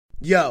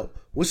Yo,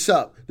 what's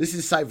up? This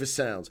is Cypher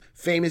Sounds,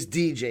 famous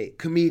DJ,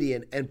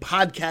 comedian, and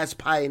podcast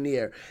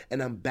pioneer,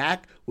 and I'm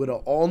back with an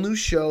all-new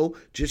show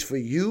just for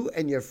you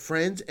and your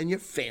friends and your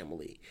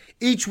family.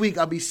 Each week,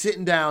 I'll be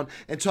sitting down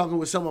and talking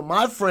with some of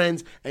my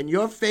friends and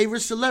your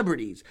favorite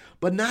celebrities,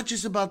 but not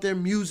just about their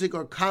music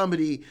or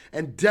comedy,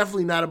 and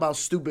definitely not about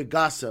stupid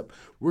gossip.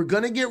 We're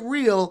gonna get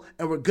real,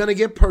 and we're gonna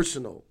get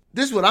personal.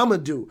 This is what I'm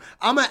going to do.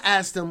 I'm going to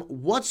ask them,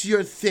 what's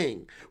your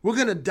thing? We're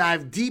going to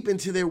dive deep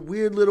into their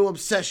weird little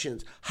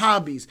obsessions,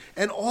 hobbies,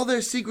 and all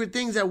their secret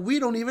things that we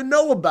don't even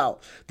know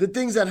about. The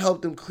things that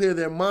help them clear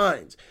their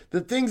minds, the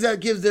things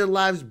that gives their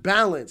lives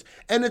balance,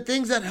 and the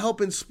things that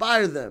help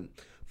inspire them.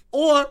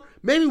 Or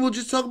maybe we'll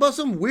just talk about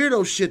some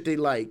weirdo shit they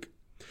like.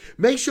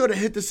 Make sure to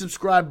hit the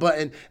subscribe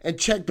button and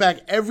check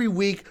back every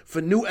week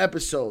for new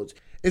episodes.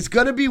 It's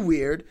going to be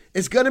weird,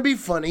 it's going to be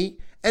funny,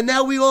 and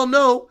now we all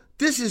know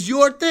this is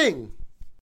your thing.